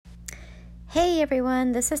Hey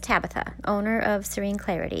everyone, this is Tabitha, owner of Serene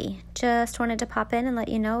Clarity. Just wanted to pop in and let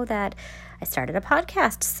you know that I started a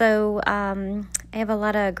podcast. So I have a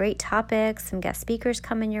lot of great topics, some guest speakers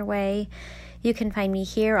coming your way. You can find me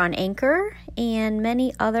here on Anchor and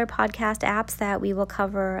many other podcast apps that we will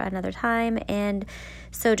cover another time. And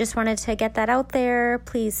so just wanted to get that out there.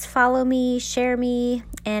 Please follow me, share me,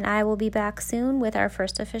 and I will be back soon with our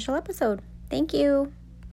first official episode. Thank you.